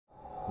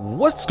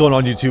What's going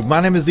on, YouTube?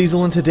 My name is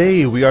Diesel, and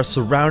today we are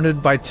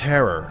surrounded by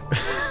terror.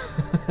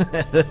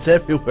 That's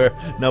everywhere.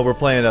 No, we're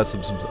playing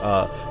some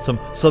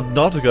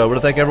Subnautica. I want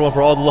to thank everyone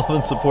for all the love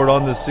and support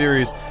on this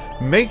series.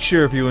 Make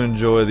sure if you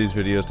enjoy these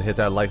videos to hit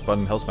that like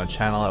button. It helps my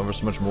channel out ever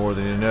so much more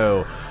than you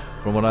know.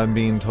 From what I'm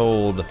being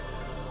told,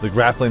 the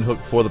grappling hook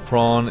for the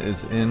prawn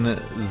is in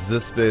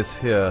this space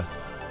here.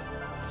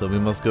 So we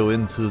must go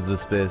into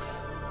this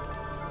space.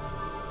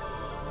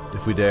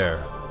 If we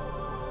dare.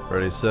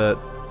 Ready, set.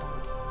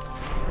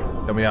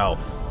 Get me out.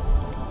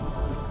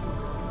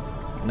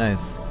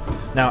 Nice.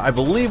 Now, I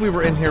believe we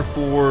were in here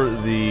for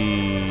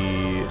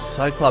the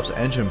Cyclops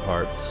engine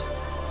parts.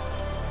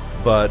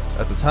 But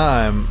at the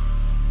time...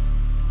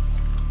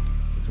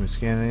 Can we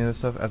scan any of this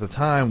stuff? At the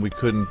time, we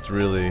couldn't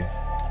really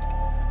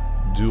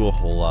do a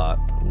whole lot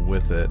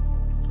with it.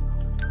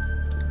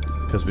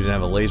 Because we didn't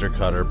have a laser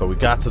cutter. But we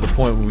got to the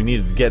point where we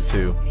needed to get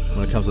to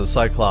when it comes to the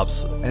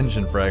Cyclops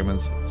engine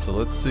fragments. So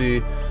let's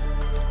see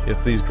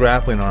if these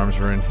grappling arms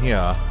are in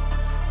here.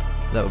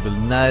 That would be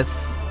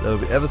nice. That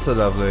would be ever so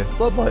lovely.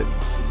 Floodlight.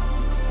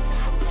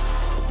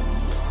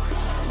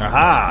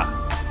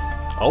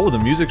 Aha! Oh, the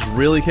music's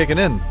really kicking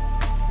in.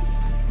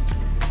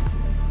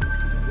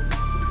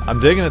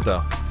 I'm digging it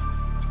though.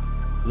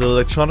 The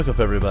electronica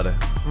for everybody.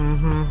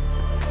 Mm-hmm.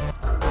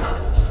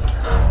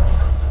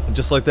 And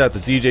just like that, the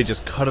DJ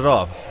just cut it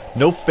off.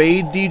 No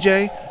fade,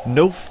 DJ.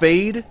 No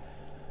fade.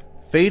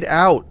 Fade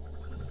out.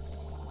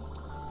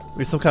 Are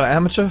we some kind of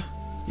amateur?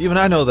 Even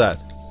I know that.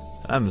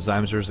 I'm as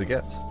amateur as it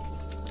gets.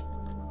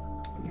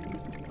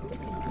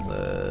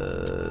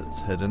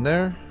 Let's head in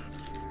there.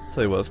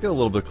 Tell you what, let's get a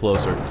little bit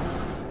closer.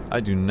 I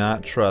do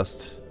not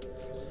trust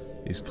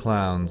these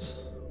clowns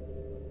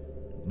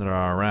that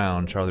are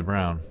around Charlie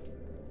Brown.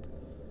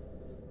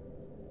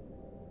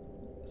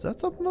 Is that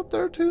something up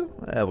there too?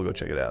 Yeah, we'll go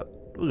check it out.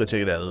 We'll go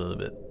check it out a little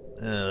bit.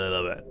 A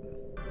little bit.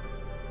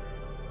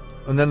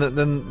 And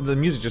then the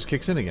music just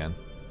kicks in again.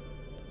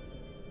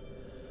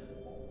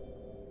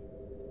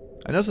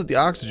 I noticed that the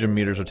oxygen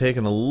meters are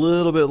taking a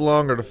little bit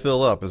longer to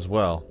fill up as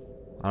well.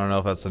 I don't know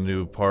if that's a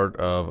new part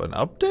of an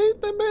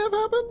update that may have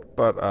happened,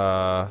 but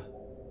I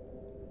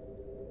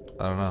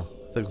don't know.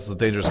 I think this is a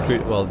dangerous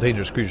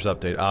creatures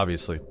update,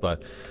 obviously,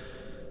 but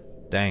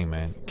dang,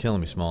 man, killing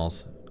me,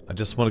 Smalls. I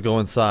just want to go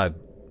inside.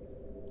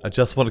 I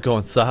just want to go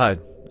inside.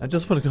 I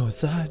just want to go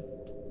inside.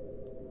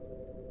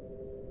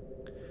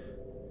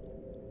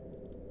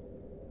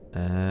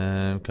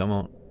 And come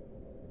on,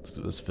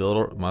 let's fill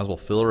her. Might as well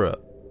fill her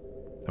up.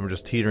 And we're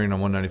just teetering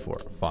on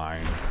 194.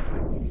 Fine.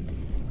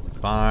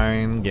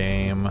 Fine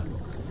game.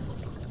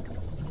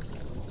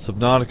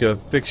 Subnautica,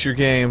 fix your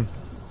game.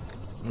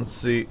 Let's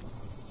see.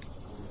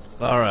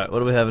 Alright, what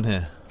do we have in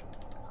here?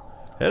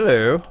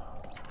 Hello.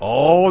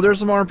 Oh, there's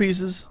some arm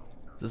pieces.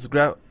 This is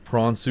a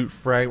prawn suit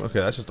fragment. Okay,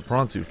 that's just a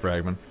prawn suit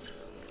fragment.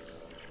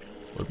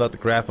 What about the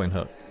grappling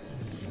hook?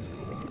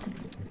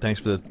 Thanks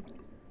for the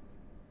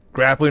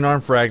grappling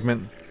arm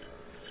fragment.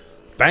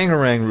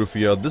 Bangarang,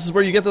 Rufio. This is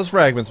where you get those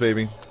fragments,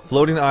 baby.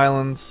 Floating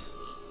islands.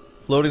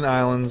 Floating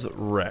islands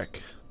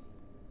wreck.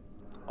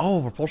 Oh,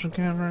 propulsion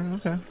cannon.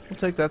 Okay, we'll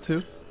take that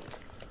too.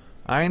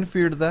 I ain't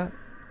feared of that.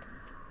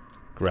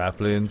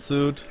 Grappling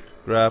suit.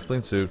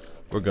 Grappling suit.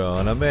 We're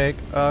gonna make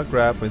a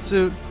grappling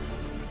suit.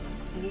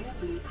 New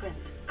blueprint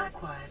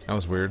acquired. That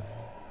was weird.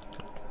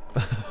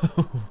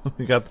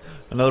 We got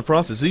another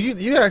prawn suit. So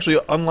you actually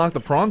unlock the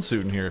prawn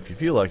suit in here if you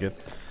feel like it.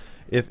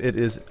 If it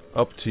is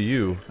up to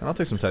you. And I'll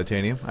take some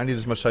titanium. I need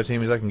as much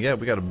titanium as I can get.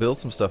 We gotta build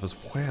some stuff as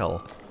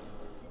well.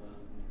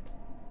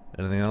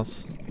 Anything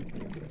else?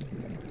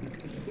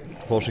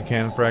 Propulsion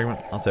cannon fragment.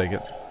 I'll take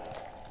it.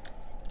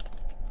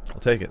 I'll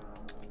take it.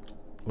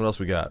 What else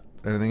we got?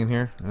 Anything in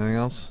here? Anything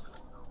else?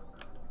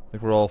 I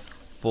think we're all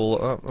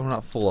full up. I'm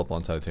not full up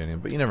on titanium,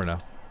 but you never know.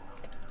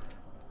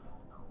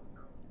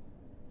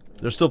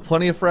 There's still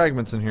plenty of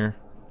fragments in here.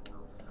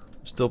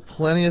 Still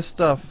plenty of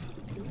stuff.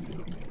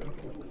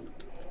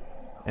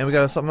 And we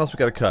got something else we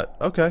gotta cut.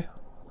 Okay.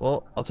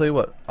 Well, I'll tell you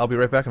what. I'll be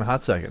right back in a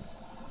hot second.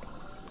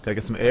 Gotta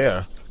get some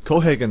air.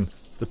 Cohagen,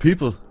 the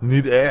people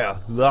need air.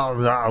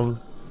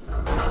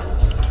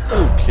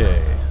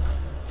 Okay.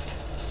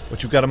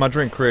 What you got in my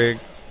drink, Craig?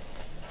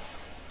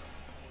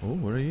 Oh,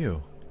 what are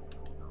you?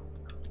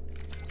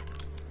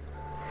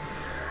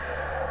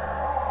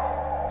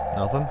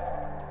 Nothing?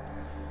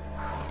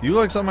 You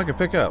like something I could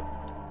pick up?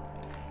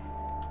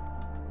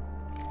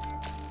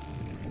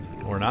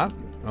 Or not?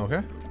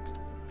 Okay.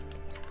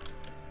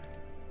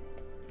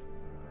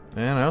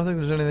 And I don't think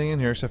there's anything in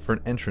here except for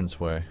an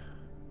entranceway.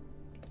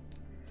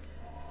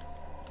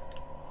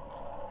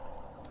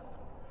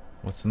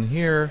 What's in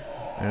here?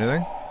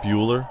 Anything?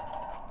 Bueller.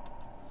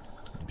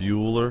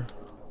 Bueller.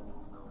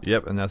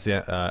 Yep, and that's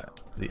the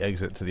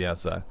exit to the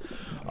outside.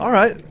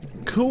 Alright,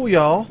 cool,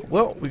 y'all.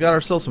 Well, we got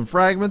ourselves some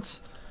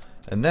fragments,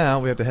 and now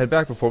we have to head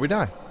back before we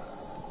die.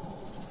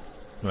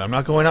 I'm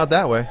not going out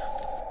that way.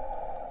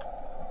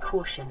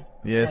 Caution.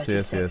 Yes.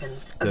 30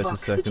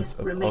 seconds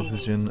of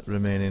oxygen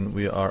remaining.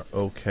 We are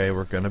okay.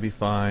 We're gonna be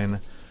fine.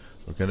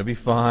 We're gonna be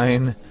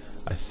fine.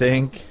 I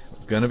think.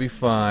 gonna be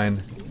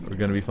fine. We're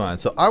gonna be fine.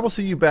 So I will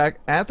see you back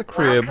at the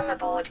crib Welcome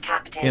aboard,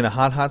 Captain. in a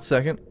hot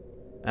second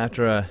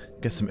after I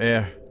get some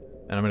air,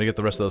 and I'm gonna get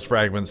the rest of those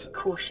fragments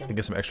Caution. and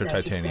get some extra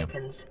 30 titanium.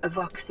 seconds of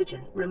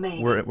oxygen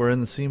remaining. We're in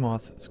the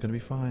Seamoth. It's gonna be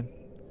fine.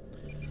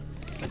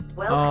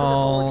 Welcome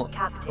Oh, aboard,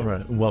 Captain. all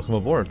right. Welcome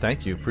aboard.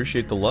 Thank you.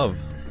 Appreciate the love.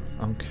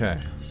 Okay,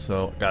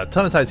 so got a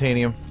ton of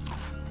titanium.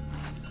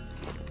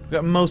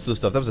 Got most of the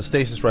stuff. That was a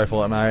stasis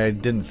rifle, and I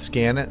didn't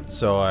scan it,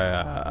 so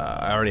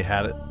I already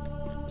had it.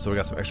 So we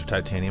got some extra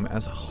titanium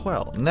as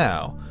well.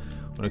 Now,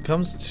 when it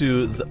comes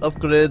to the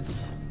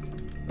upgrades,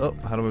 oh,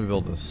 how do we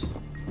build this?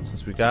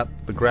 Since we got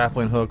the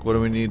grappling hook, what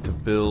do we need to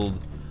build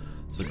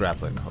the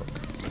grappling hook?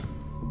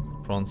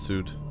 Prawn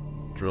suit,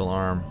 drill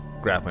arm,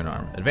 grappling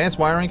arm, advanced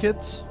wiring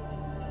kits.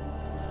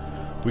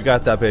 We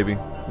got that, baby.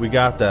 We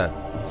got that.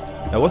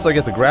 Now, once I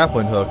get the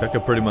grappling hook, I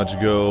could pretty much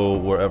go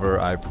wherever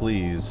I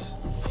please.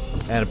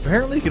 And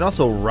apparently, you can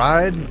also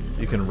ride.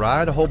 You can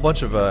ride a whole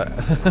bunch of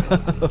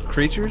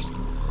creatures.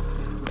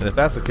 And if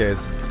that's the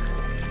case,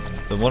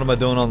 then what am I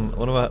doing on?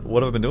 What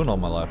have I been doing all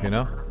my life? You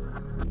know?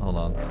 Hold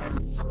on.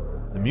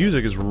 The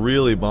music is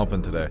really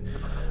bumping today.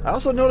 I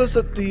also noticed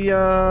that the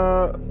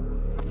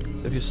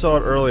if you saw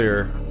it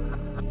earlier,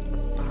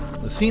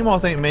 the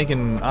Seamoth ain't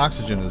making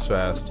oxygen as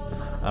fast.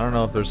 I don't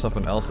know if there's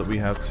something else that we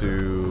have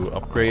to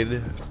upgrade,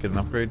 get an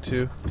upgrade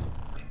to.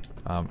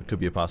 It could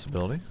be a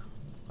possibility.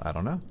 I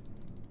don't know.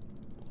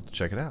 Let's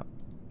check it out.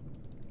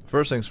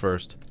 First things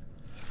first.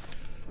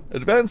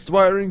 Advanced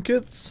wiring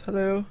kits.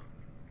 Hello.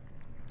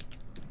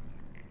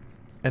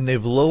 And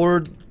they've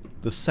lowered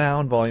the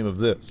sound volume of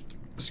this.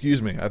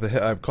 Excuse me. I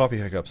have coffee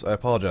hiccups. I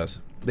apologize.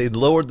 They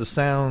lowered the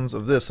sounds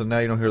of this, so now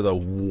you don't hear the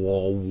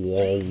whoa,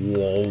 whoa,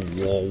 whoa,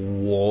 whoa,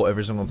 whoa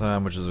every single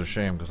time, which is a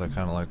shame because I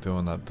kind of like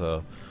doing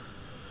that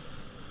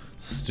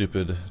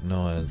stupid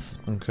noise.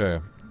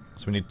 Okay.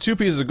 So we need 2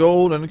 pieces of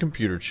gold and a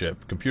computer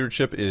chip. Computer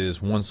chip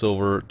is 1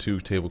 silver, 2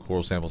 table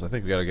coral samples. I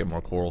think we gotta get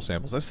more coral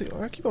samples. I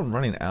keep on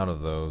running out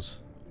of those.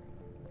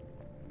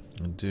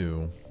 I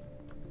do.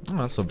 Oh,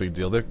 that's no big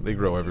deal. They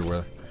grow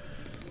everywhere.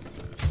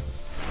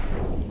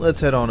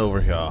 Let's head on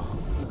over here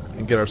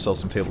and get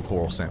ourselves some table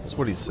coral samples.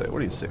 What do you say? What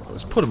do you say,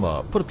 folks? Put them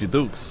up. Put up your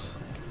dukes.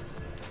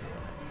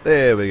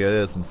 There we go.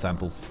 There's some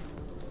samples.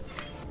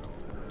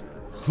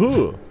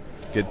 Huh.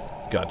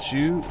 Got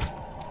you.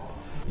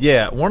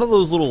 Yeah, one of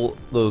those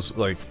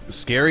like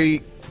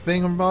scary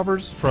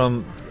thingamabobbers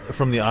from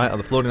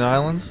the floating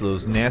islands,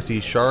 those nasty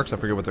sharks, I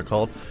forget what they're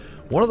called.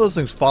 One of those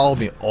things followed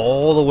me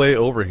all the way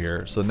over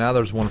here, so now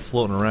there's one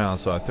floating around,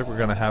 so I think we're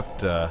gonna have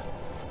to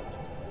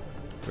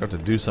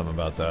do something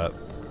about that.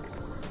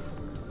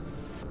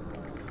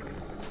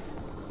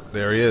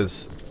 There he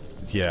is.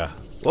 Yeah.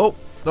 Oh,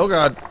 oh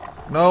god.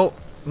 No,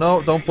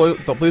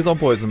 please don't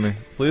poison me.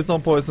 Please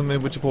don't poison me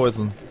with your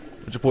poison.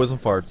 With your poison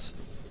farts.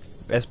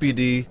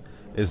 SBD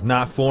is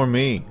not for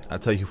me. I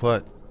tell you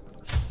what.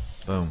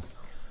 Boom.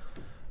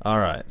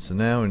 Alright, so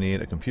now we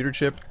need a computer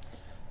chip.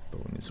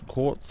 But we need some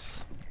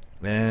quartz.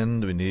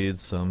 And we need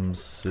some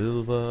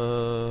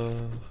silver.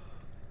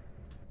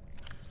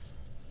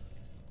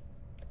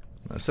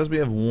 It says we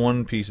have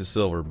 1 piece of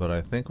silver, but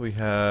I think we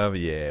have...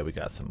 Yeah, we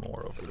got some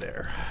more over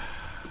there.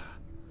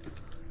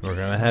 We're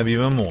gonna have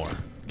even more.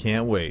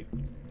 Can't wait.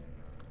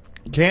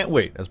 Can't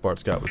wait, as Bart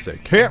Scott would say.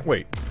 Can't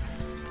wait!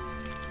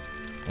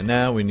 And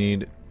now we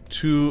need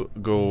 2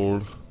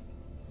 gold.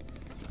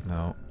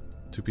 No.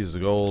 2 pieces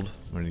of gold.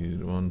 We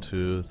need 1,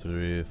 2,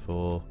 3,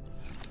 4.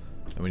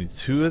 And we need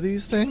 2 of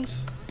these things?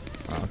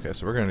 Oh, okay,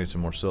 so we're gonna need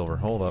some more silver.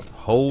 Hold up.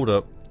 Hold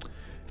up.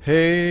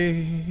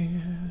 Hey.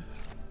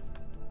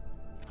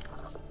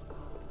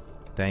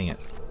 Dang it.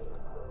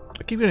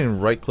 I keep getting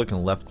right click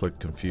and left click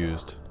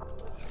confused.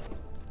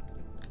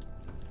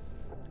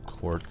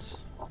 Quartz.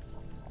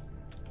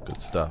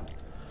 Good stuff.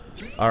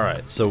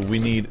 Alright, so we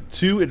need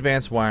 2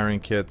 advanced wiring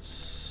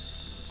kits.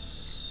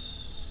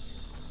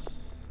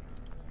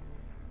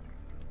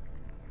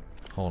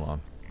 Hold on.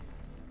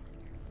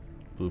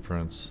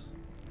 Blueprints.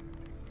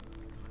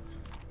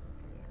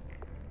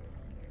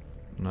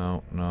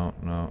 No.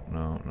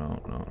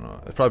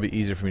 It'd probably be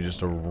easier for me just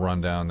to run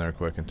down there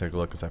quick and take a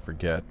look because I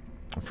forget.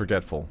 I'm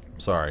forgetful.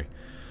 Sorry.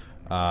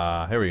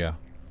 Here we go.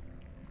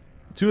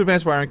 2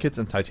 advanced wiring kits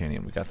and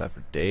titanium. We got that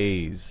for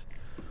days.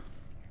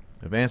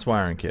 Advanced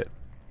wiring kit.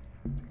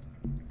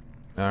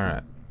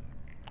 Alright.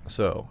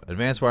 So,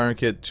 advanced wiring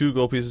kit, 2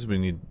 gold pieces. We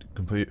need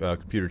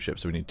computer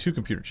chips. So we need 2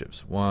 computer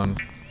chips. 1.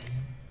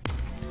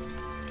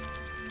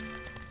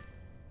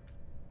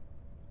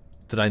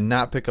 Did I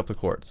not pick up the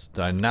quartz?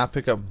 Did I not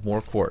pick up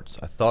more quartz?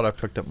 I thought I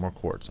picked up more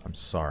quartz. I'm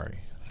sorry.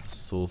 I'm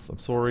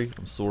sorry.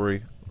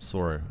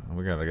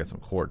 We gotta get some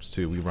quartz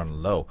too. We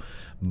run low.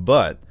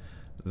 But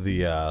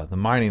the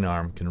mining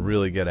arm can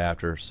really get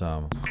after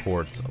some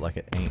quartz like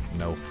it ain't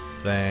no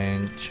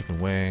thing. Chicken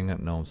wing, know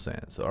what I'm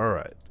saying. So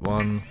alright.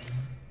 1,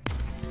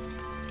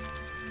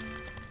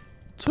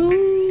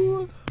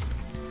 2.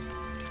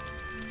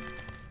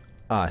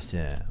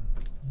 Awesome.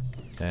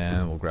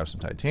 And we'll grab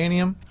some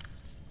titanium.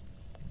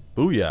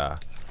 Booyah.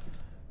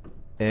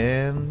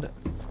 And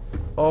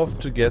off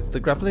to get the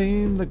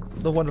grappling,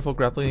 the wonderful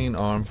grappling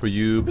arm for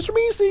you, Mr.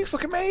 Meeseeks.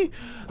 Look at me.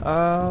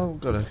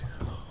 Gotta.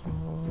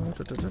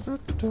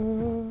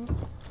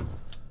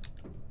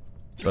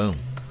 Boom.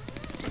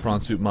 Prawn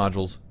suit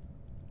modules,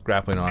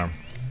 grappling arm.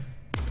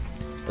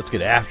 Let's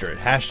get after it.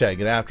 Hashtag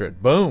get after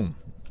it. Boom.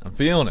 I'm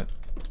feeling it.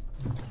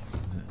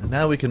 And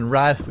now we can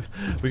ride.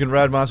 We can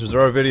ride monsters. There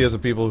are videos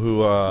of people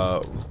who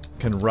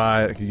can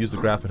use the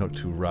grappling hook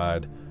to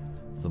ride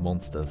the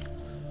monsters.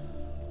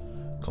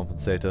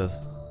 Compensator.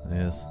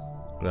 Yes.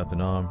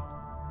 Grappling arm.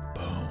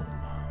 Boom.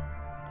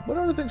 What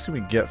other things can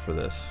we get for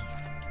this?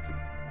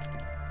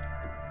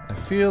 I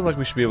feel like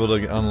we should be able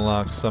to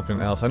unlock something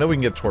else. I know we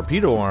can get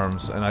torpedo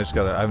arms, and I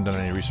haven't done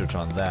any research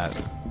on that.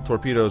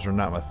 Torpedoes are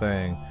not my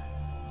thing,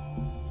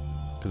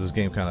 because this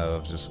game kind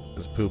of just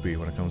is poopy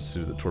when it comes to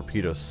the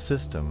torpedo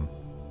system.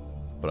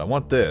 But I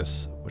want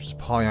this, which is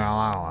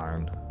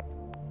polyaniline.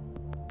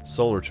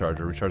 Solar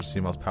charger, recharges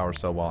CMOS power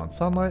cell while in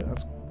sunlight.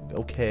 That's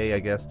okay, I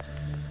guess.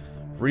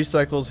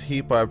 Recycles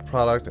heat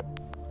byproduct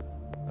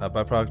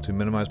to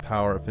minimize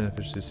power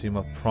efficiency.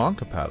 CMOS prawn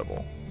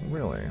compatible.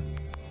 Really?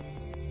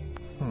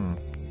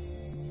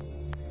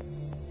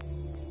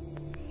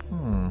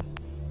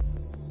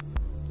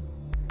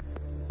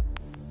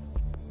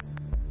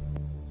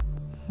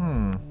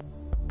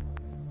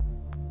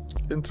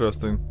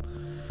 Interesting.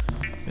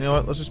 You know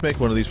what? Let's just make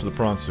one of these for the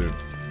prawn suit.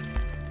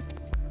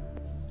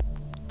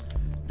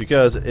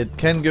 Because it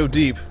can go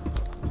deep.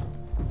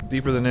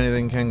 Deeper than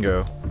anything can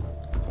go.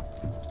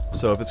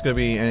 So if it's going to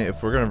be,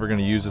 if we're ever going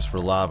to use this for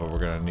lava, we're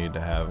going to need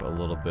to have a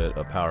little bit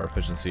of power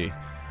efficiency.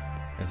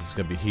 And this is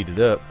going to be heated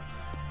up.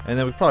 And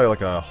then we probably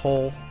like a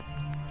hull,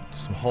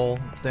 some hull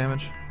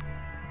damage.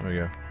 There we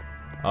go.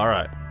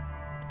 Alright.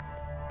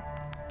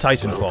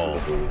 Titanfall.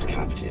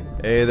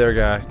 Hey there,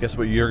 guy. Guess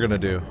what you're going to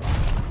do?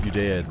 You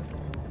did.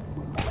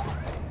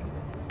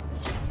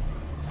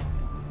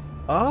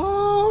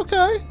 Oh,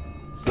 okay.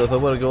 So if I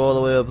want to go all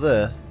the way up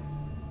there.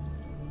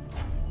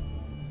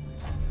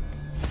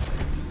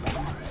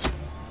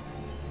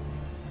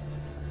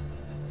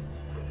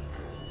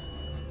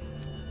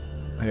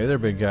 Hey there,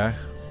 big guy.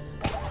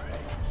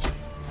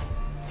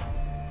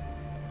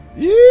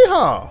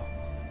 Yeehaw!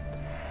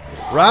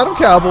 Ride him,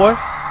 cowboy.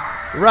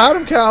 Ride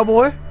him,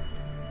 cowboy.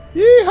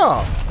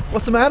 Yeehaw!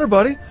 What's the matter,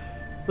 buddy?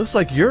 Looks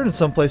like you're in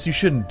some place you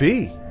shouldn't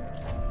be.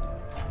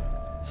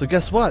 So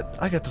guess what?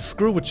 I got to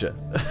screw with you.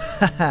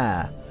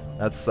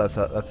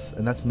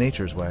 that's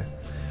nature's way.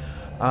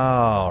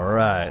 All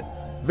right.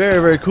 Very,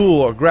 very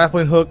cool. A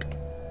grappling hook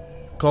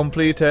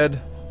completed.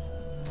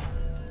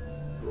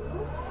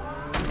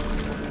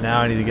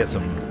 Now I need to get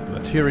some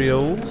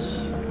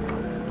materials.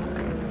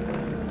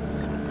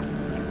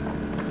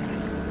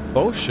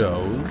 Both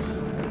shows.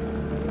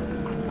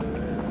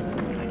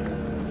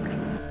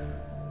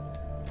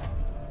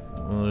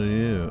 What are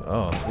you?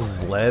 Oh, this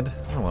is lead?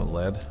 I don't want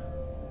lead.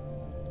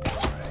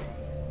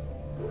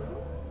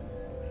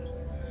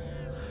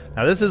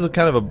 Now this is a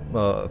kind of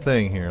a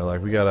thing here.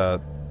 Like we gotta,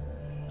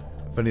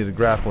 if I need a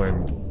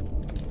grappling,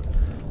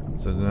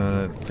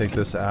 so take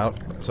this out.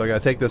 So I gotta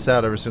take this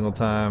out every single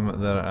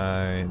time that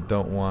I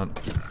don't want.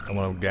 I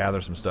want to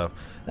gather some stuff.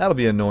 That'll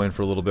be annoying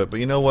for a little bit, but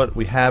you know what?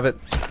 We have it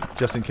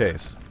just in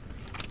case.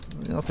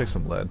 I'll take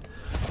some lead.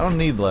 I don't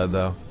need lead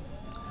though.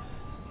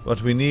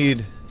 What we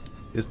need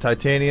is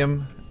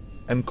titanium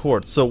and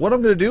quartz. So what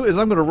I'm going to do is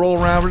I'm going to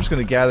roll around. We're just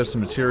going to gather some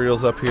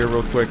materials up here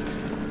real quick.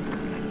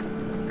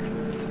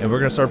 And we're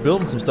going to start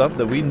building some stuff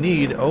that we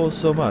need oh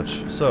so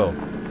much. So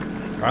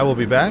I will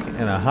be back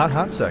in a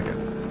hot second.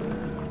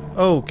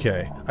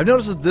 Okay. I've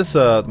noticed that this,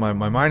 my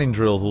mining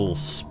drill is a little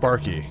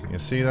sparky. You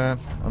see that?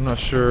 I'm not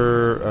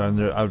sure.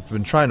 I've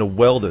been trying to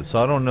weld it,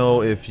 so I don't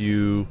know if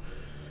you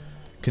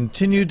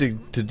continue to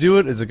do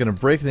it. Is it going to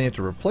break and then you have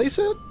to replace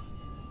it?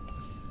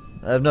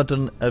 I've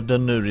done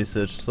no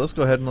research, so let's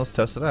go ahead and let's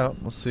test it out.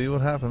 Let's see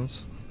what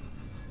happens.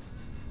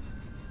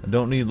 I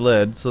don't need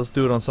lead, so let's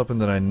do it on something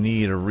that I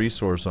need a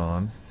resource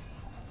on.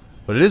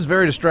 But it is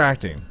very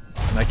distracting,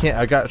 and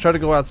I try to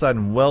go outside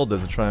and weld it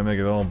to try and make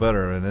it all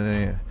better, and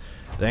it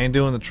ain't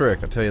doing the trick.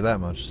 I tell you that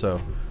much.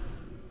 So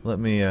let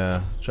me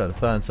try to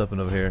find something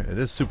over here. It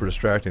is super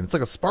distracting. It's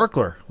like a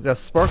sparkler. We got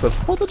sparklers.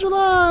 4th of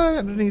July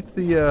underneath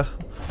the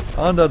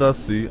under the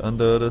sea.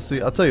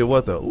 I'll tell you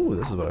what though. Ooh,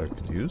 this is what I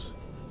could use.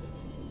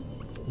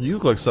 You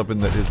look like something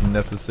that is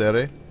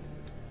necessary.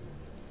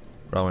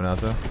 Probably not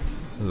though.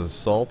 This is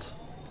salt.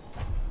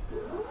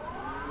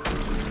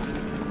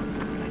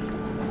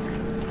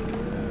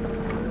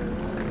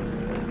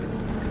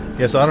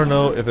 Yeah, so I don't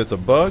know if it's a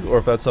bug or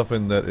if that's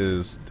something that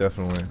is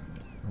definitely...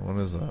 What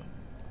is that?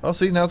 Oh,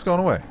 see, now it's gone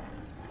away.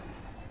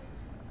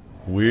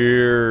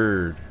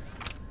 Weird.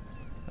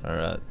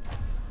 Alright.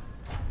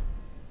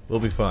 We'll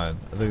be fine.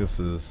 I think this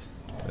is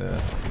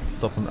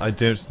something I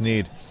just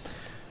need.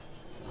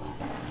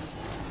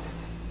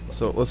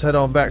 So let's head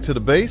on back to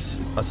the base.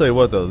 I'll tell you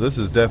what though, this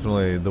is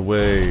definitely the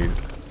way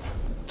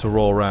to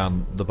roll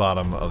around the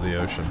bottom of the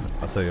ocean.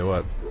 I'll tell you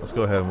what. Let's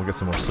go ahead and we'll get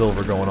some more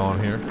silver going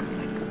on here.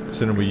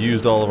 Considering we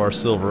used all of our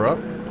silver up.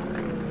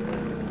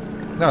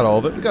 Not all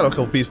of it. We got a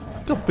couple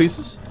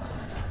pieces.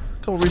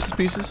 couple Reese's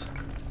Pieces.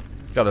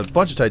 Got a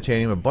bunch of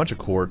titanium, a bunch of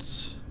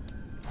quartz.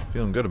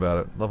 Feeling good about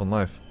it. Loving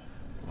life.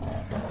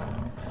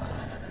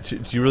 Do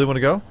you really want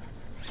to go?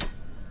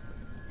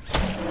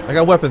 I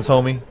got weapons,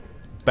 homie.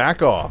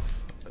 Back off.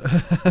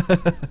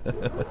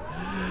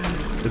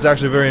 It's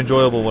actually very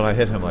enjoyable when I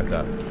hit him like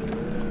that.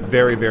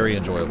 Very, very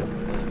enjoyable.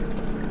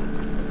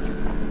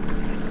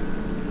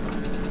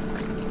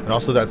 And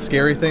also that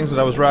scary things that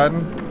I was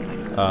riding,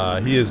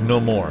 he is no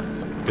more.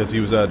 Because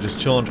he was just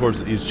chilling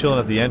he was chilling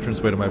at the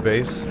entranceway to my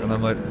base, and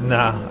I'm like,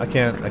 nah, I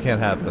can't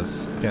have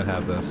this. Can't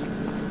have this.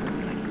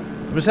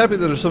 I'm just happy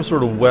that there's some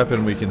sort of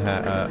weapon we can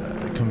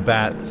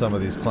combat some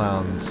of these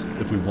clowns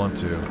if we want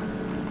to.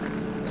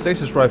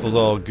 Stasis rifle's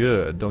all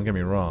good, don't get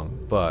me wrong,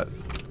 but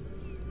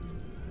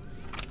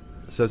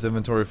it says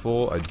inventory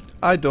full.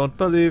 I don't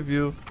believe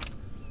you.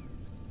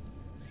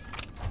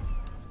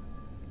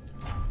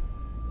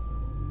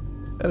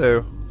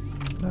 Hello.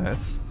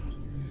 Nice.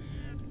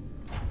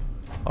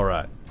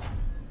 Alright.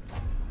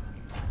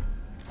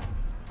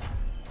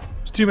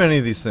 There's too many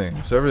of these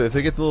things. So if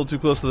they get a little too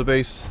close to the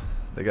base,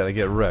 they gotta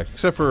get wrecked.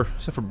 Except for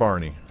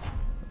Barney.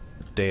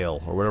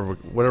 Dale, or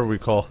whatever we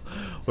call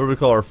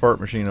our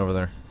fart machine over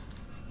there.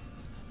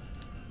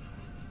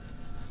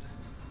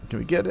 Can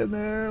we get in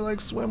there like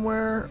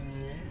swimwear?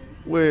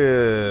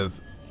 With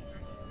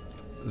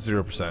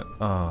 0%.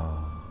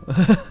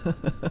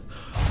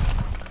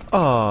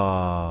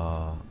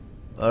 Ah.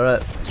 Alright,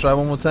 let's try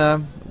one more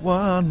time.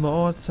 One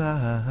more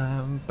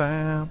time.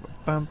 Bow,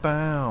 bow,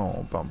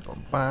 bow, bow, bow,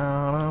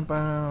 bow,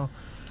 bow.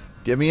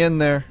 Get me in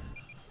there.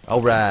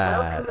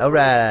 Alright,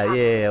 alright,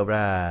 yeah,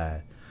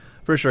 alright.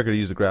 Pretty sure I could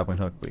use the grappling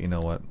hook, but you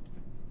know what?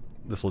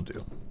 This'll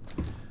do.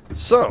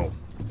 So,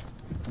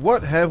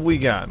 what have we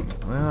gotten?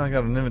 Well, I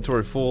got an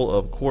inventory full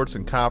of quartz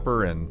and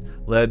copper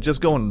and lead.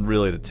 Just going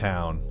really to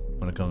town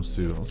when it comes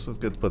to. Let's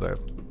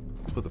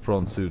put the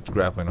prawn suit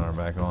grappling arm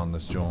back on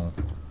this Joel.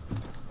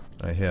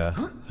 Right here.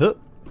 Huh.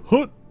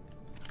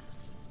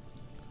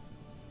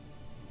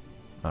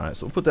 Alright,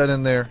 so we'll put that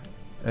in there,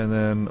 and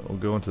then we'll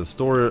go into the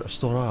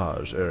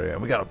storage area.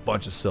 And we got a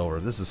bunch of silver.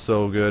 This is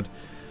so good.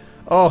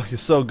 Oh, you're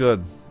so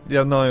good. You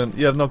have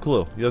no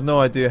clue. You have no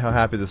idea how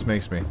happy this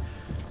makes me.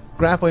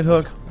 Grappling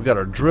hook. We got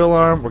our drill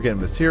arm. We're getting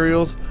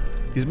materials.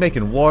 He's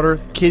making water.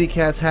 Kitty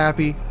cat's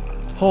happy.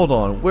 Hold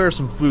on. Where's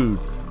some food?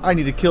 I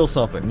need to kill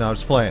something. No, I'm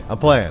just playing. I'm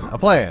playing.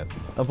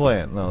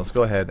 No, let's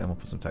go ahead and we'll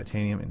put some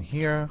titanium in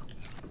here.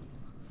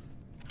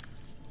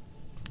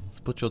 Let's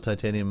put your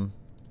titanium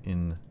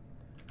in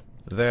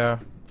there.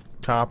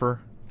 Copper.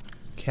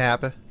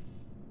 Kappa.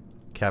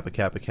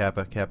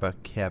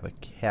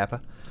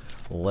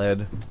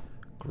 Lead.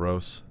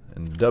 Gross.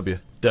 And W.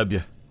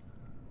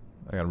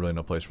 I got really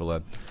no place for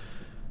lead.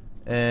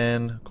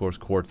 And, of course,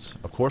 quartz.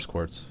 Of course,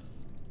 quartz.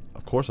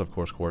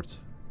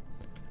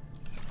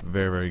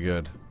 Very, very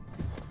good.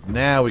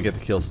 Now we get to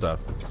kill stuff.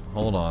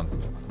 Hold on.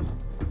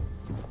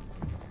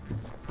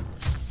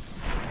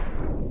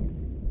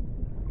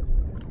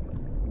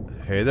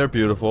 Hey there,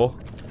 beautiful.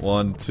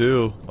 1,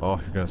 2.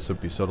 Oh, you're going to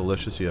be so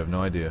delicious, you have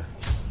no idea.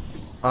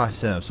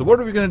 Awesome. So what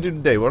are we going to do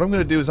today? What I'm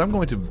going to do is I'm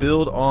going to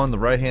build on the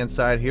right-hand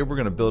side here. We're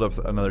going to build up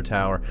another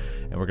tower,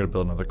 and we're going to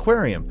build another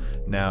aquarium.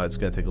 Now, it's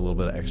going to take a little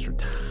bit of extra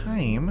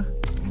time,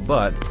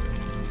 but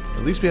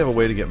at least we have a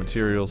way to get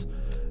materials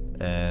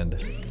and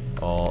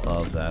all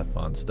of that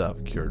fun stuff.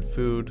 Cured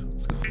food.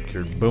 Let's get some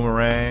cured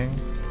boomerang.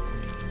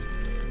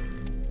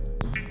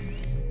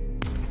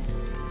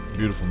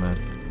 Beautiful, man.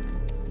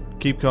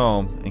 Keep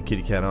calm and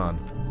kitty cat on.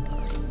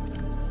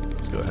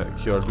 Let's go ahead.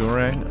 Cured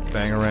boomerang,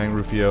 bangarang,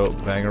 rufio,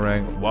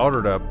 bangarang,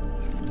 watered up.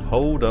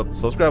 Hold up.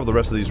 So let's grab the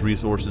rest of these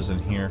resources in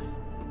here.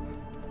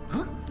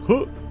 Huh.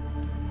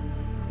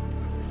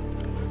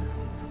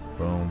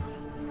 Boom.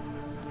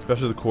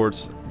 Especially the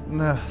quartz.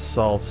 Nah,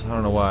 salt. I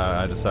don't know why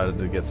I decided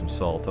to get some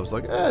salt. I was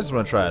like, I just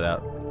want to try it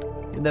out.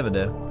 You never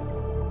know.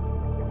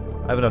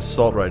 I have enough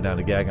salt right now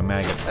to gag a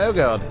maggot. Oh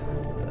god.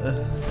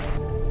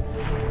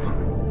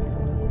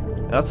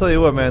 And I'll tell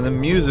you what, man, the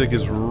music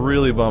is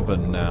really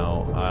bumping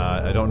now.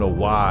 I don't know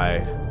why.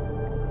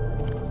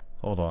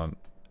 Hold on.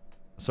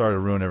 Sorry to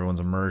ruin everyone's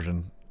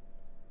immersion.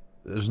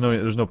 There's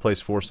no place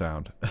for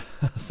sound.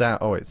 Sound.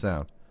 Oh wait,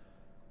 sound.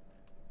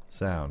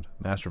 Sound.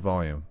 Master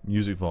volume.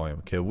 Music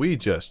volume. Can we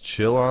just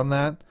chill on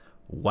that?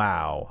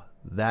 Wow.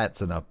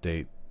 That's an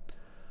update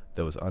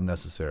that was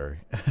unnecessary.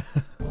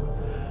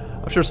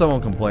 I'm sure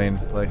someone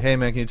complained. Like, hey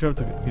man, can you turn up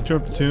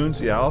the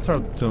tunes? Yeah, I'll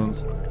turn up the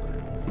tunes.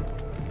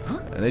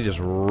 And they just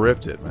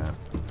ripped it, man.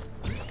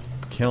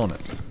 Killing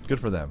it. Good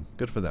for them.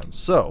 Good for them.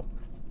 So.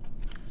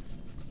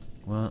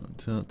 1,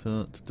 2,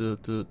 2, 2,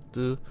 2,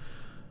 2.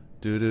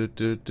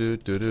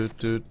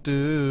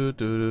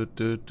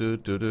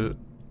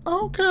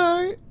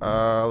 Okay.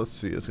 Let's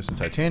see. Let's get some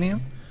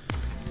titanium.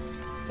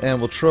 And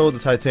we'll throw the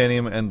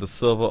titanium and the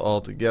silver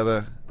all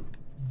together.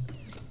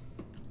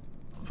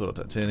 Put a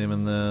titanium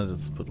in there.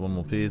 Just put one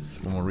more piece,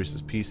 one more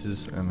Reese's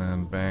Pieces, and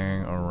then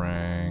bang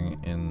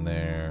orang in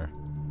there.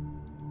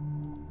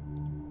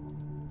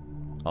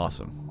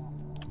 Awesome.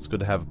 It's good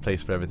to have a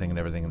place for everything and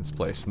everything in its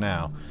place.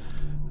 Now,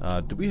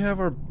 Do we have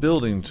our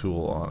building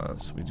tool on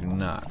us? We do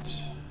not.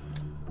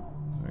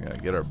 We gotta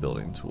get our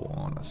building tool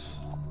on us.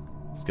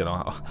 Let's get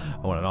on.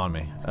 I want it on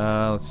me.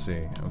 Let's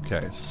see.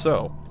 Okay,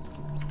 so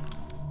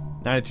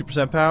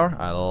 92% power.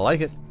 I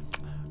like it.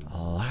 I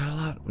like it a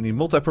lot. We need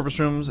multi-purpose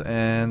rooms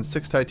and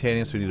 6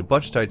 titanium. So we need a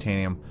bunch of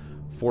titanium.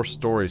 4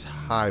 stories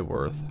high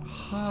worth.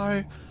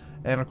 High.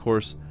 And of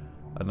course,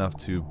 enough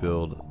to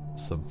build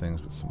some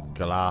things with some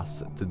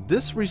glass. Did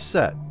this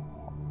reset?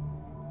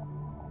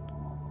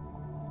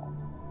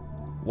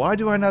 Why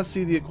do I not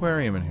see the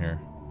aquarium in here?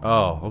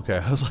 Oh, okay.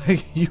 I was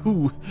like,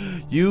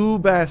 you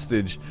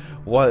bastard.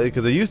 Why?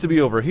 Because it used to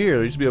be over here.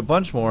 There used to be a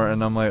bunch more,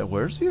 and I'm like,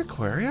 where's the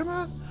aquarium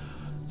at?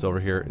 It's over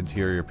here.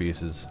 Interior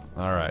pieces.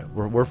 All right,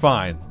 we're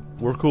fine.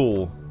 We're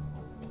cool.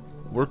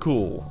 We're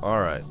cool.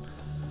 All right.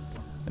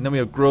 And then we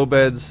have grow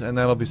beds, and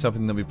that'll be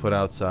something that we put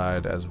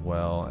outside as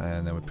well.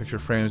 And then with picture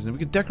frames, and we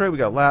can decorate. We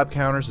got lab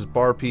counters, as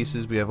bar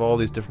pieces. We have all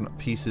these different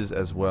pieces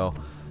as well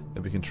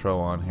that we can throw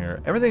on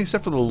here. Everything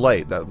except for the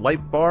light. That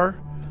light bar.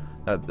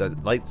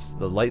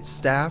 The light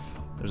staff.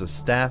 There's a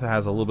staff that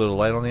has a little bit of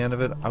light on the end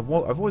of it. I've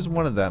always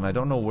wanted that, and I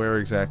don't know where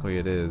exactly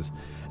it is.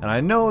 And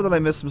I know that I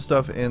missed some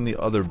stuff in the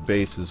other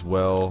base as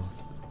well.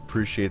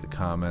 Appreciate the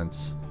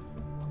comments.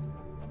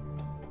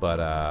 But,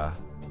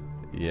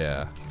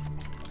 yeah.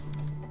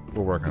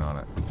 We're working on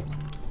it.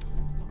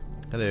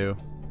 Hello.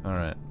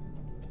 Alright.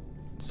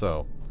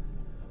 So,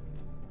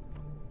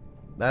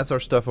 that's our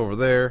stuff over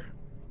there.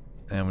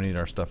 And we need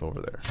our stuff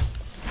over there.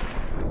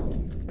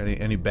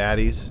 Any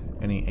baddies?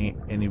 Any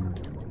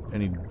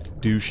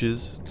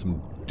douches?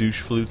 Some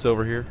douche flutes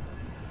over here?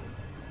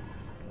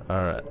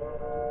 Alright.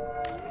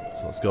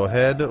 So let's go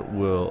ahead.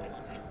 We'll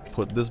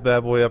put this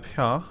bad boy up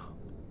here.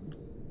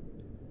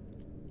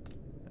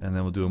 And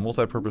then we'll do a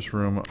multi-purpose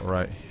room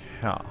right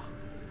here.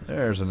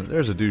 There's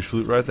a douche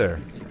flute right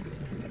there.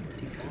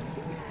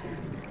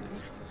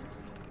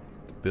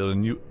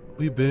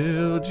 We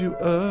build you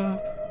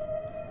up.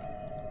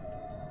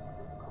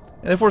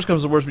 And if worse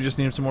comes to worse, we just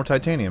need some more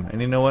titanium.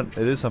 And you know what?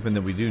 It is something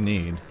that we do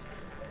need.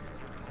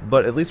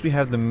 But at least we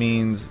have the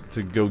means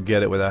to go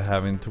get it without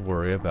having to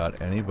worry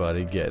about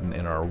anybody getting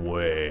in our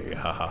way.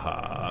 Ha ha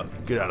ha.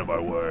 Get out of my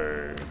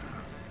way.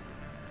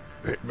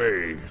 Hit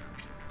me.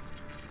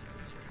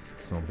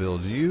 So I'll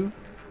build you.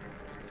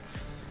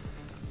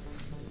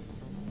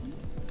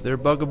 There,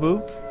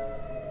 Bugaboo.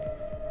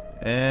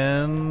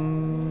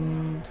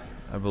 And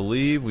I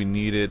believe we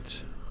need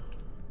it.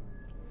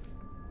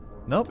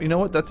 Nope, you know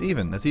what? That's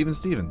even. That's even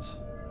Stevens.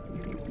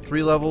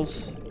 3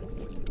 levels.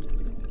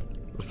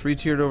 We're 3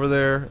 tiered over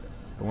there.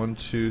 1,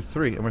 2,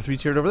 3. And we're 3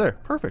 tiered over there.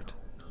 Perfect.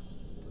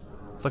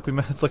 It's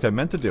like I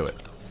meant to do it.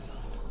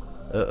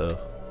 Uh-oh.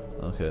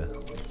 Okay.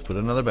 Let's put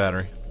another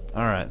battery.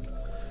 Alright.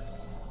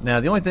 Now,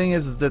 the only thing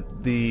is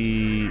that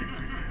the...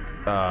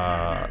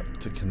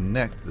 to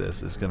connect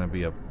this is going to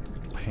be a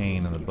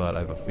pain in the butt, I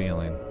have a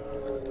feeling.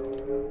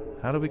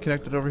 How do we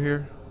connect it over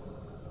here?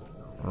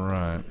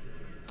 Right.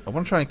 I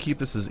want to try and keep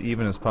this as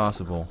even as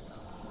possible.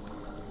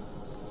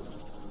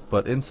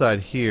 But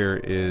inside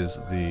here is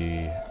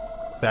the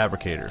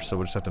fabricator, so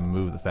we'll just have to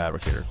move the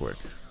fabricator quick.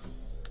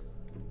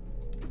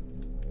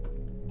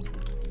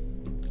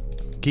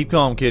 Keep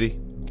calm, kitty.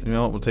 You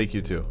know what? We'll take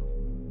you too.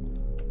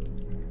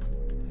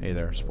 Hey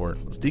there, sport.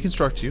 Let's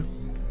deconstruct you.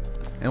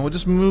 And we'll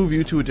just move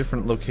you to a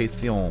different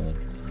location.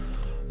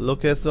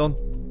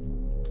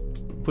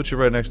 Put you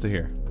right next to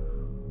here.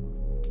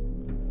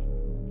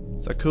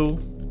 Is that cool?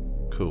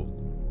 Cool.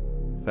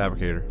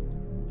 Fabricator.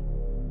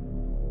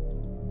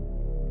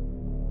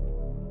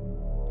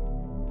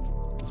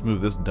 Let's move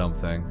this dumb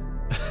thing.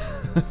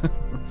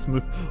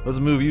 Let's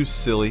move you,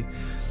 silly.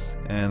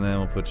 And then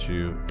we'll put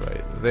you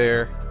right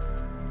there.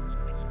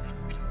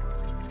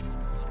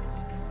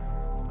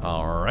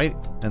 Alright.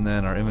 And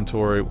then our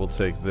inventory, we'll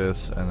take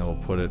this and then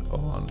we'll put it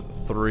on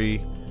 3.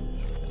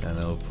 And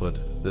then we'll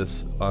put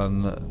this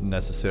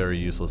unnecessary,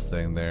 useless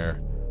thing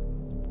there.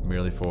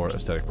 Merely for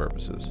aesthetic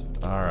purposes.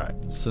 Alright,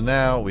 so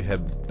now we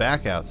head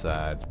back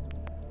outside.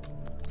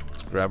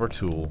 Let's grab our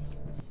tool.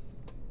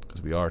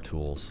 Because we are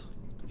tools.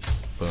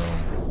 Boom.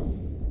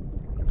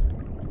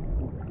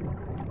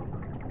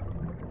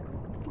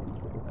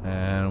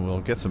 And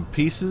we'll get some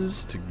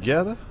pieces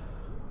together.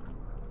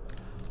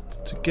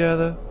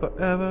 Together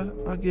forever,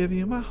 I'll give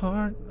you my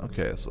heart.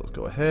 Okay, so let's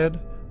go ahead.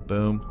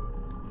 Boom.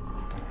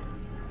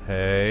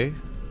 Hey.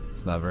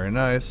 It's not very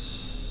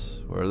nice.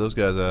 Where are those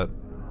guys at?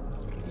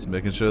 Just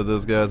making sure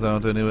those guys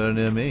aren't anywhere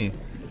near me.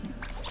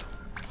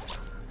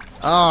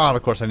 Ah, and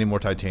of course I need more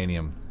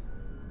titanium.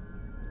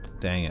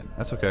 Dang it.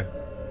 That's okay.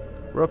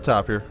 We're up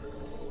top here.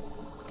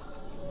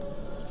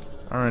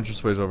 Our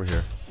entrance way's over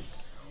here.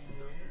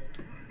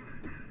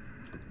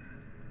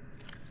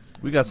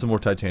 We got some more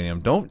titanium.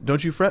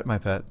 Don't you fret, my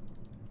pet.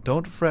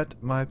 Don't fret,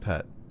 my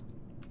pet.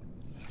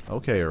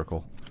 Okay,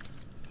 Urkel.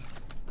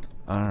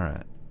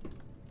 Alright.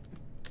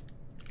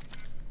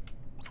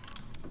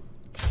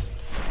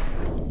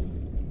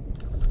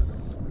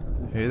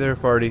 Hey there,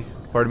 Farty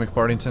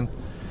McFartington.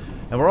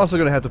 And we're also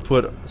going to have to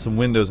put some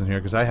windows in here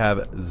because I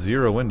have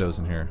 0 windows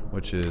in here,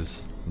 which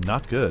is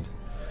not good.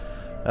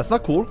 That's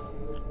not cool.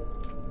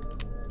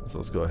 So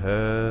let's go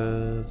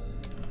ahead.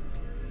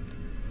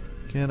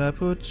 Can I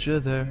put you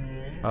there?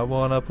 I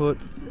wanna put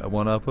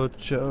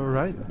you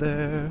right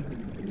there.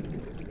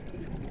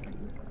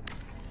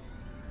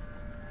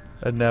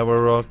 And now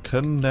we're all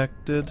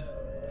connected.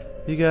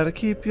 You gotta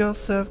keep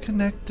yourself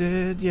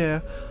connected,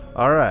 yeah.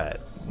 Alright,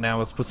 now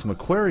let's put some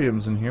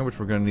aquariums in here, which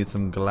we're gonna need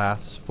some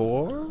glass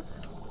for.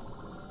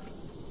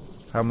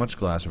 How much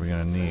glass are we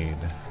gonna need?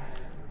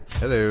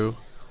 Hello.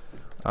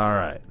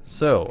 Alright,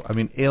 so, I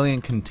mean,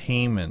 alien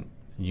containment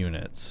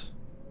units.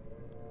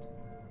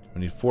 We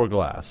need 4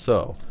 glass,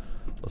 so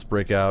let's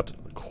break out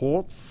the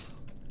quartz.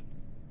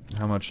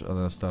 How much of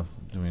this stuff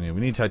do we need? We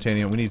need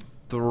titanium. We need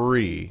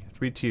 3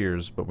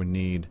 tiers, but we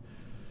need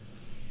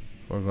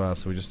 4 glass,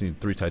 so we just need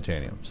 3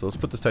 titanium. So let's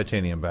put this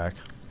titanium back,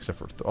 except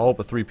for all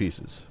but 3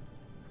 pieces.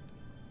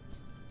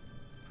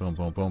 Boom,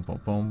 boom, boom, boom,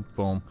 boom,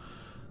 boom.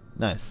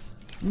 Nice.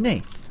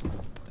 Nice.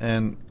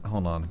 And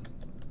hold on,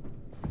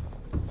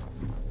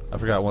 I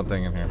forgot one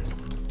thing in here.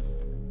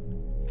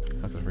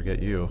 I have to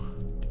forget you.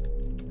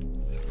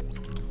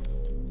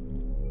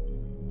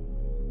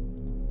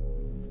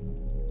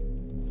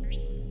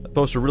 That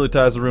poster really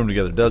ties the room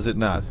together, does it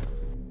not?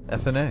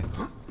 F and A.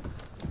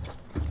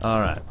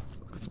 Alright.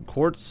 Some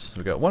quartz.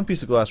 We got 1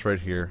 piece of glass right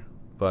here,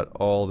 but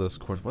all this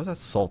quartz. What's that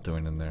salt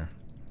doing in there?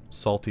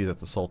 Salty that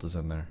the salt is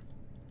in there.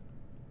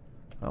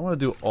 I want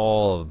to do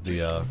all of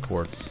the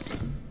quartz,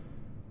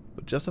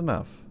 but just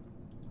enough.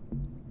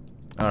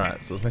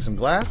 Alright, so let's make some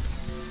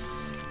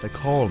glass. They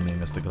call me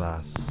Mr.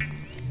 Glass.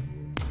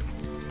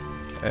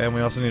 And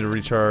we also need to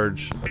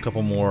recharge a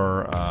couple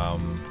more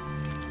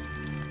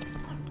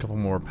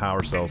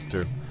power cells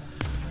too.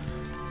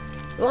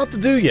 A lot to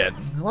do yet.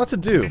 A lot to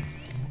do.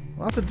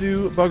 A lot to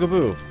do,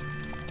 bugaboo.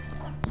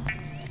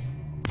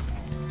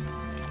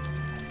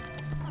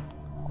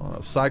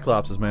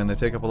 Cyclopses, man, they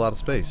take up a lot of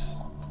space.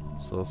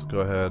 So let's go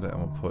ahead and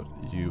we'll put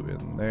you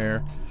in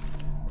there.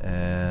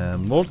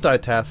 And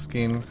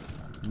multitasking.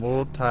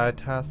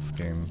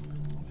 Multitasking.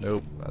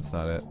 Nope, that's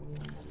not it.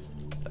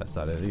 That's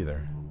not it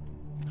either.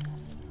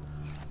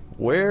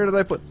 Where did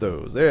I put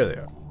those? There they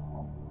are.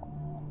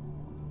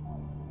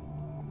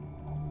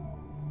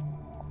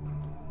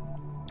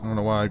 I don't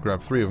know why I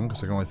grabbed 3 of them,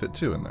 because I can only fit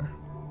 2 in there.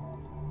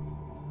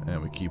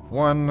 And we keep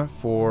 1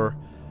 for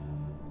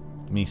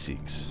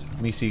Meeseeks.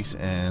 Meeseeks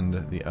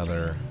and the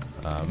other,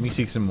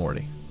 Meeseeks and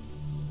Morty.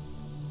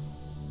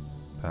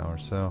 Power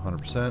cell,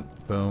 100%.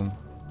 Boom.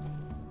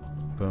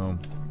 Boom.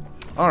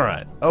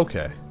 Alright,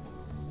 okay.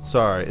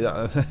 Sorry.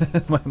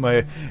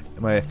 my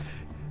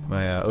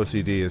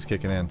OCD is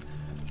kicking in.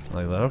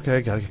 Like,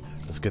 okay,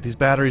 let's get these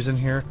batteries in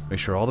here. Make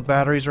sure all the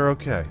batteries are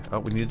okay. Oh,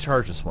 we need to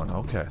charge this one.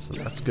 Okay, so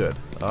that's good.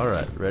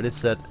 Alright, ready,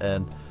 set,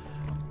 and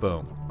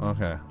boom.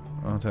 Okay.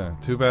 Okay.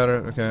 2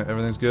 batteries. Okay,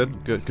 everything's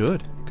good.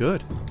 Good.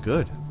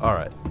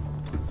 Alright.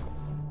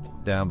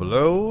 Down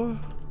below.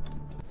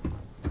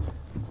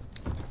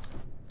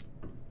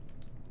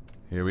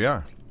 Here we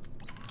are.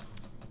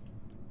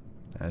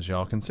 As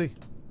y'all can see.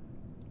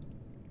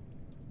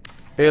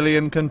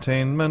 Alien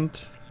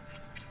containment.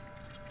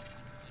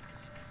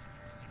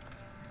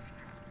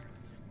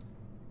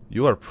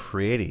 You are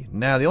pretty.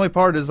 Now, the only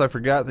part is I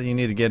forgot that you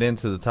need to get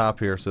into the top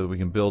here so we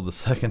can build the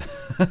second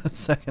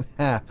second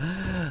half.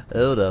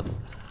 Hold up.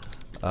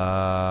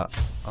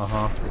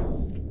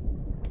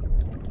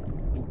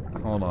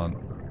 Hold on.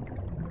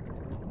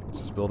 Let's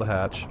just build a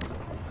hatch.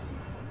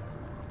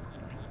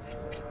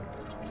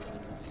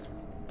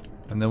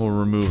 And then we'll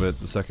remove it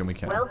the second we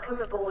can.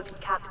 Welcome aboard,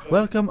 Captain.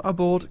 Welcome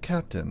aboard,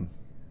 Captain.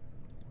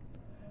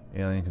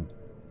 Alien.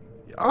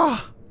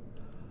 Ah!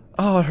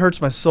 Oh, it hurts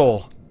my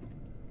soul.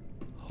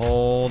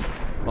 Hold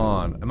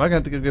on. Am I gonna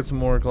have to go get some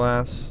more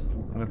glass?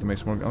 I'm gonna have to make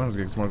some more. I'm gonna have to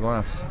get some more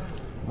glass.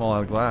 I'm all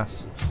out of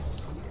glass.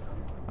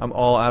 I'm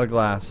all out of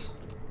glass,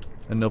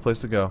 and no place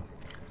to go.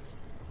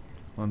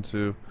 1,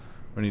 2.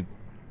 We need.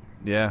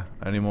 Yeah,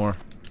 I need more.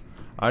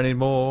 I need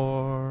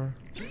more.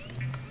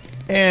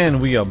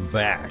 And we are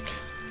back.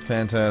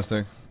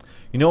 Fantastic.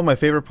 You know what my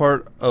favorite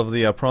part of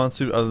the prawn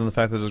suit, other than the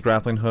fact that there's a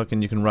grappling hook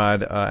and you can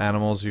ride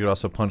animals, you can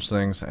also punch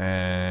things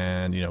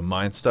and, you know,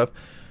 mine stuff.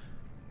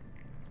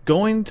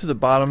 Going to the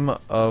bottom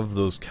of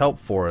those kelp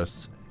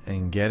forests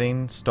and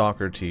getting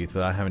stalker teeth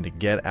without having to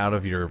get out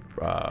of your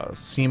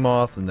sea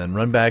moth and then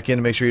run back in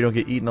to make sure you don't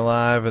get eaten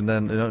alive, and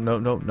then no,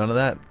 none of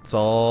that. It's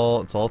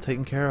all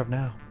taken care of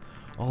now.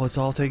 Oh, it's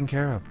all taken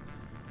care of.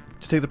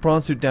 Just take the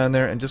prawn suit down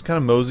there and just kind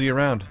of mosey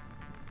around.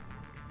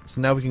 So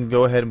now we can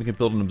go ahead and we can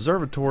build an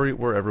observatory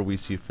wherever we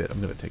see fit.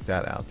 I'm going to take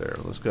that out there.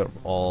 Let's get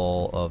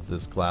all of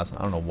this glass.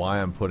 I don't know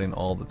why I'm putting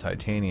all the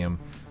titanium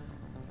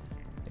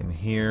in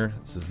here.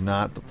 This is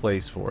not the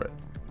place for it.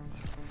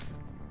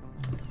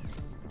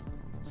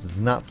 This is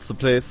not the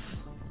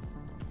place.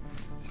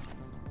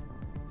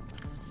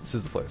 This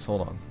is the place.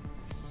 Hold on.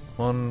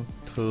 1,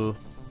 2.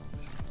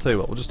 Tell you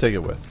what, we'll just take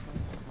it with.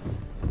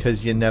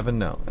 Because you never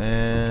know.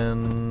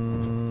 And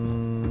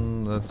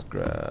let's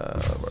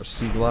grab our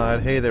Sea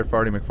Glide. Hey there,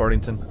 Farty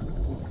McFartington.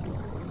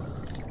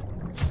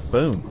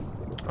 Boom.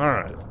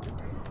 Alright.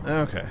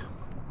 Okay.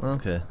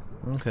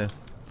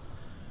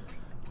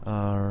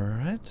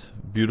 Alright.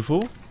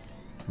 Beautiful.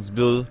 Let's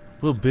build.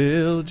 We'll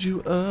build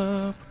you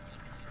up.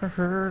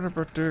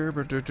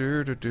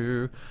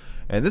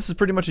 And this is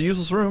pretty much a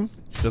useless room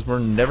because we're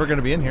never going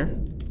to be in here.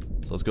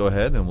 So let's go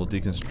ahead and we'll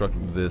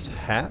deconstruct this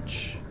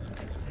hatch.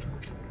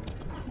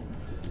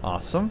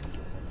 Awesome.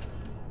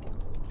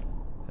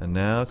 And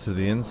now to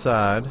the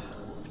inside,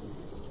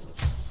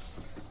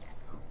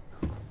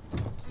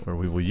 where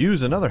we will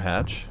use another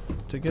hatch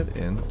to get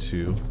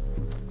into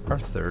our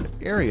third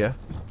area.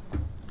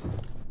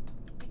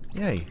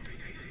 Yay.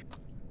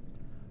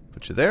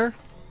 Put you there.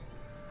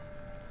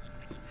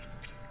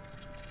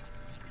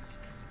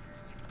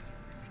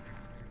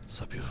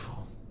 So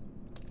beautiful.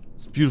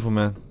 It's beautiful,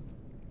 man.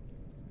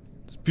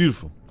 It's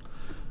beautiful.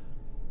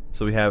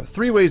 So we have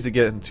 3 ways to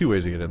get in, 2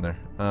 ways to get in there.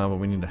 But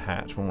we need a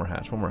hatch. One more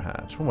hatch. One more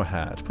hatch. One more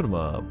hatch. Put them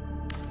up.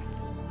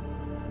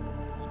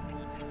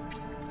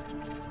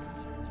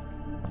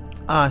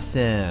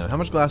 Awesome. How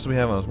much glass do we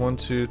have on us? 1,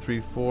 2, 3,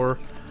 4.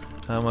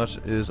 How much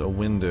is a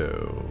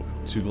window?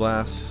 2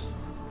 glass.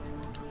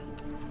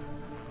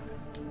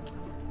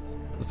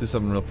 Let's do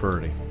something real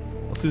purty.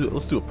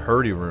 Let's do a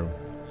purty room.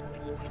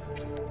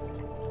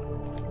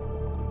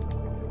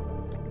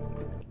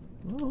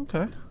 Oh,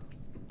 okay.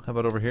 How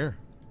about over here?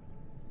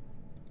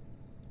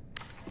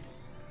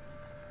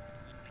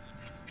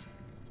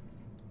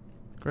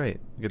 Great.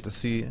 We get to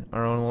see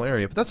our own little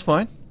area, but that's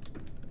fine.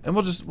 And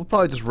we'll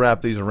probably just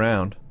wrap these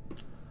around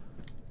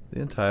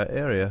the entire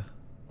area.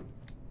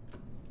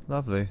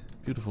 Lovely.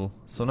 Beautiful.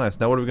 So nice.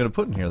 Now what are we going to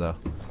put in here though?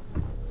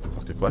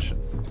 That's a good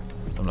question.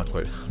 I'm not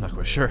quite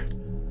sure.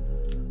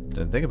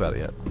 Didn't think about it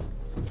yet.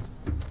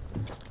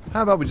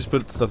 How about we just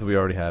put stuff that we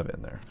already have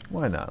in there?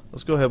 Why not?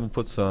 Let's go ahead and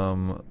put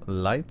some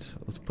light.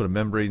 Let's put a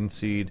membrane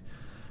seed,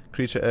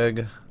 creature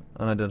egg,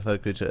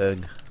 unidentified creature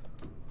egg.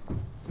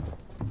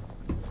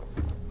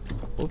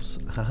 Oops.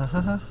 Ha ha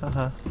ha ha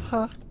ha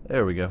ha.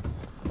 There we go.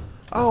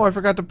 Oh, I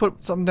forgot to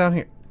put something down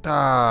here.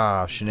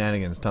 Ah,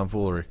 shenanigans,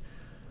 tomfoolery.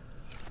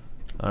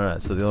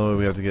 Alright, so the only way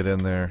we have to get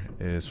in there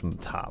is from the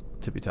top,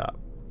 tippy top.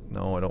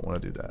 No, I don't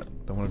want to do that.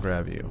 Don't want to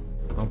grab you.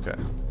 Okay.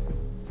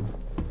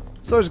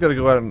 So I just got to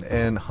go out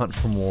and hunt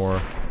for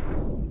more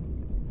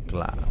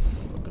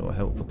glass. I'll go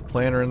ahead, we'll put the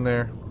planter in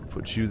there, we'll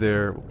put you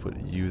there, we'll put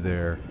you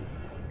there,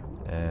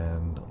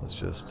 and let's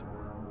just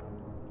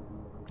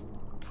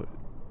put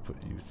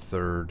you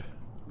third.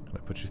 Can I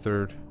put you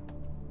third?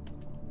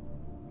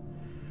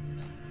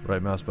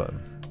 Right mouse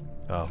button.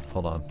 Oh,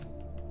 hold on.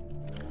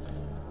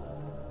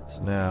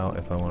 So now,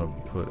 if I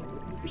want to put...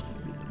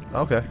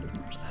 Okay.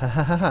 Ha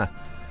ha ha ha.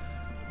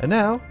 And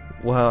now,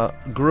 we'll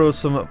grow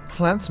some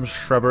plants, some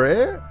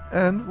shrubbery,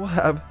 and we'll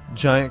have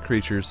giant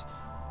creatures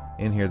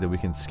in here that we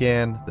can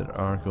scan that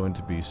aren't going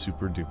to be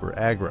super duper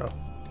aggro.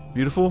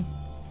 Beautiful,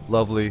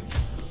 lovely,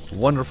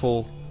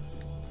 wonderful,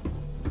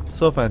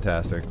 so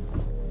fantastic.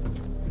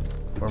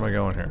 Where am I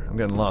going here? I'm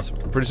getting lost.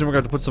 Pretty soon we're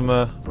going to put some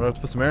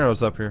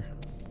arrows up here.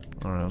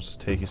 I don't know, let's just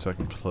take you so I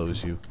can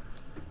close you.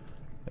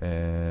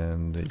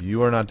 And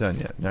you are not done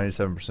yet.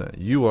 97%.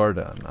 You are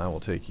done. I will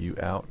take you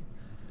out.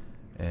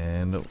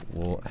 And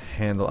we'll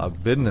handle our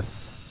business.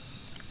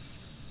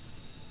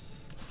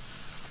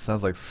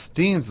 Sounds like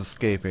steam's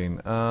escaping.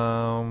 Guess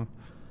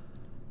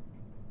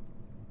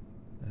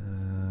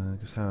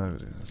how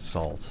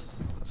salt.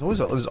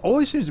 There's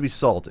always seems to be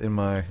salt in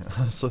my.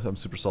 I'm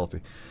super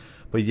salty.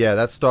 But yeah,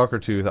 that stalker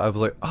tooth. I was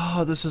like,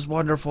 oh, this is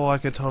wonderful. I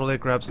could totally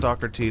grab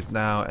stalker teeth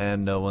now,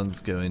 and no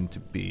one's going to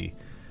be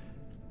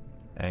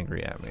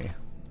angry at me,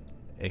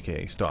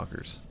 aka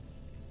stalkers.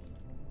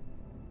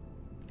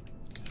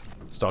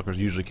 Stalkers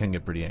usually can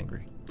get pretty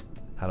angry.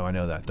 How do I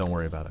know that? Don't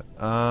worry about it.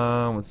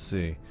 Let's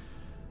see.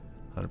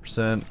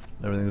 100%.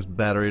 Everything is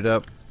batteried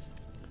up.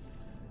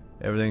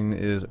 Everything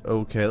is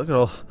okay. Look at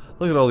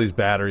all these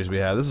batteries we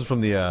have. This is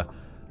from the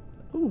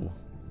ooh,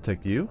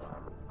 take you.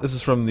 This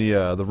is from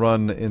the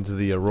run into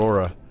the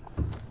Aurora,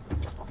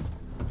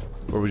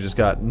 where we just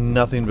got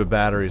nothing but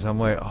batteries. I'm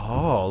like,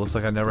 oh, looks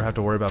like I never have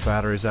to worry about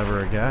batteries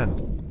ever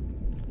again.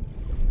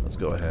 Let's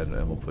go ahead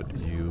and we'll put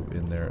you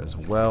in there as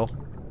well.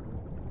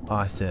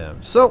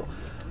 Awesome. So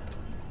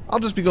I'll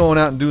just be going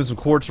out and doing some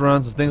quartz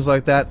runs and things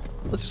like that.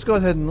 Let's just go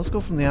ahead and let's go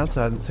from the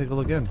outside and take a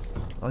look in.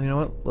 Oh, you know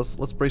what?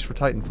 Let's brace for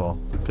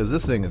Titanfall, because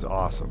this thing is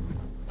awesome.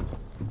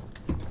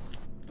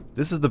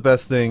 This is the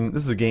best thing.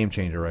 This is a game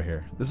changer right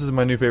here. This is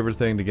my new favorite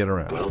thing to get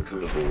around.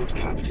 Welcome aboard,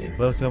 Captain.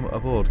 Welcome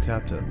aboard,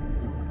 Captain.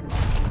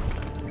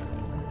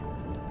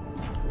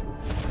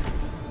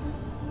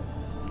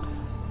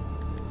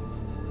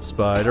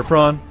 Spider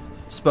prawn,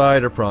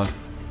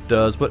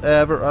 does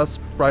whatever a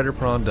spider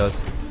prawn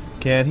does.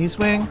 Can he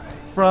swing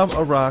from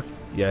a rock?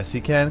 Yes,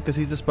 he can, because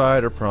he's a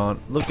spider prawn.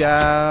 Look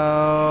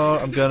out!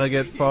 I'm gonna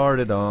get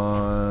farted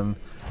on.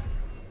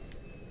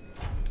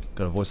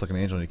 Got a voice like an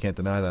angel, and you can't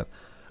deny that.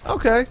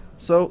 Okay,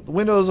 so the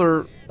windows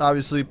are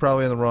obviously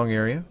probably in the wrong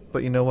area,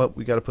 but you know what?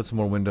 We got to put some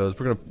more windows.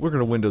 We're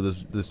gonna window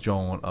this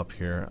joint up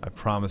here. I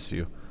promise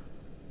you,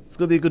 it's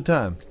gonna be a good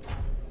time.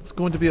 It's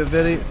going to be a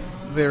very,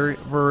 very,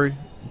 very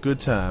good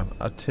time.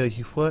 I'll tell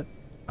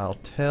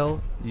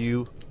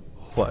you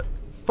what.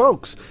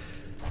 Folks.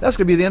 that's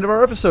going to be the end of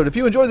our episode. If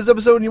you enjoyed this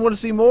episode and you want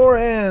to see more,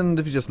 and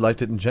if you just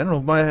liked it in general,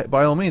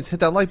 by all means, hit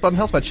that like button.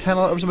 Helps my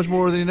channel out ever so much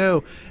more than you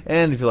know.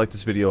 And if you like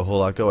this video a whole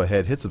lot, go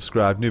ahead, hit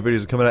subscribe. New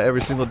videos are coming out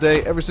every single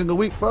day, every single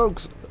week,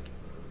 folks.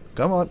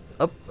 Come on,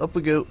 up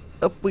we go,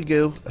 up we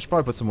go. I should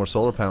probably put some more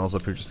solar panels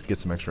up here just to get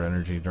some extra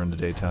energy during the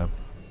daytime.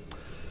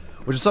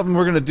 Which is something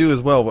we're going to do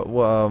as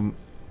well.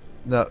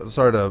 Now,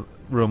 sorry to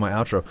ruin my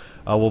outro.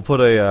 We'll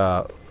put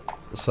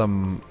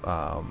some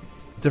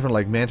different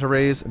like manta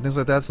rays and things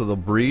like that, so they'll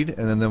breed,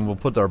 and then we'll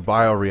put our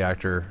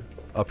bioreactor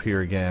up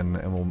here again,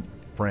 and we'll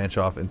branch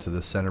off into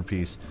the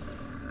centerpiece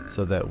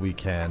so that we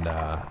can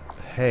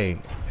hey,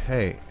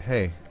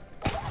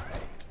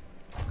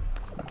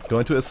 it's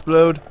going to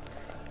explode.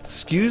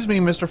 Excuse me,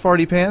 Mr.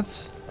 Farty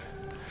Pants.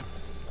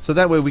 So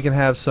that way we can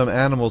have some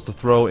animals to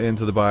throw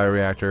into the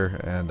bioreactor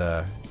and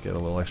get a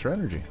little extra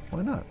energy.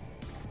 Why not?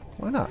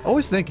 Why not?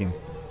 Always thinking.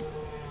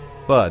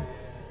 Bud,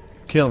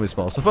 killing me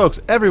small. So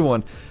folks,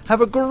 everyone,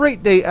 have a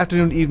great day,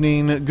 afternoon,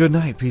 evening, good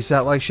night, peace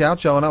out, like,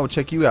 shout, y'all, and I will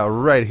check you out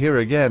right here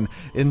again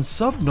in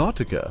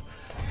Subnautica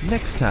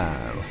next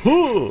time.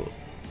 Boom.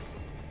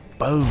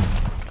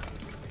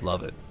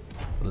 Love it.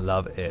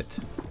 Love it.